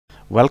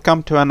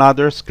Welcome to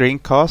another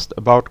screencast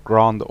about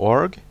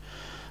GrandOrgue.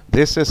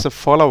 This is a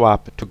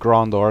follow-up to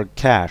GrandOrgue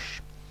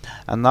Cache,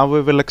 and now we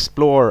will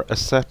explore a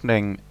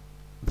setting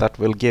that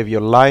will give you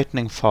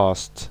lightning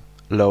fast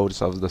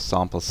loads of the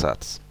sample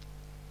sets.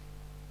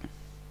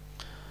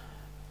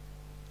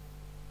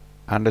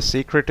 And the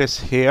secret is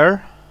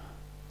here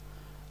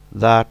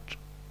that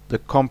the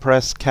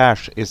compressed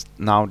cache is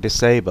now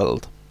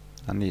disabled,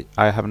 and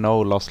I have no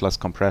lossless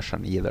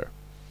compression either.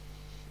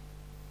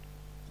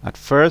 At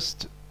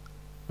first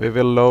we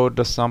will load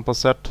the sample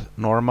set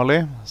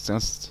normally,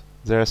 since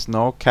there is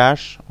no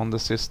cache on the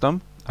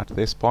system at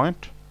this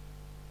point.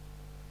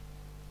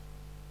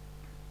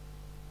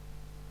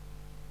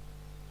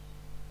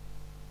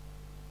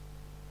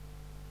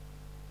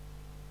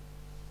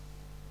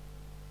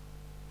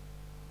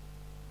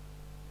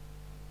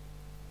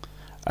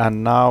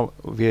 And now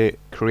we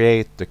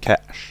create the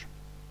cache.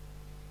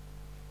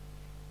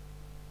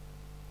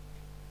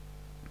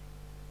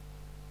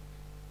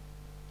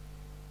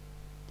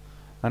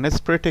 And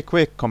it's pretty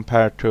quick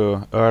compared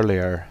to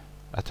earlier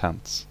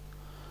attempts.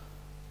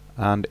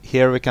 And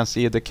here we can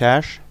see the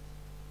cache,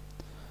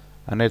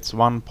 and it's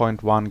 1.1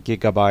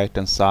 gigabyte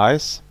in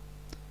size,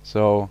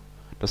 so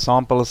the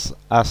samples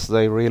as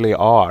they really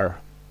are.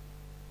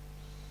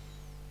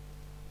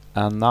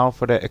 And now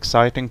for the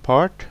exciting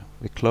part,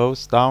 we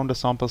close down the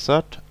sample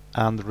set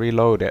and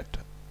reload it.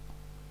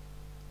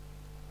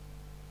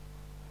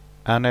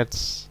 And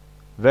it's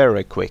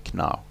very quick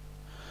now.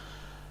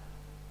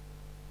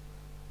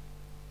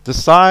 The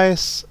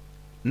size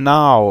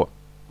now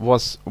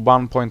was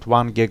 1.1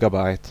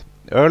 gigabyte.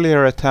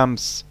 Earlier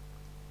attempts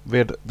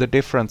with the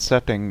different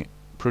setting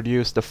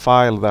produced a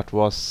file that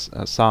was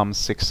some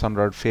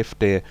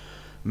 650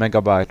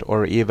 megabyte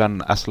or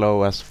even as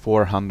low as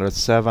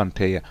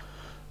 470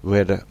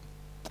 with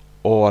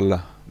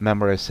all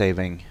memory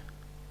saving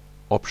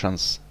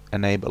options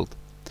enabled.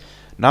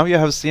 Now you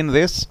have seen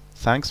this.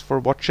 Thanks for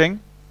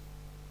watching.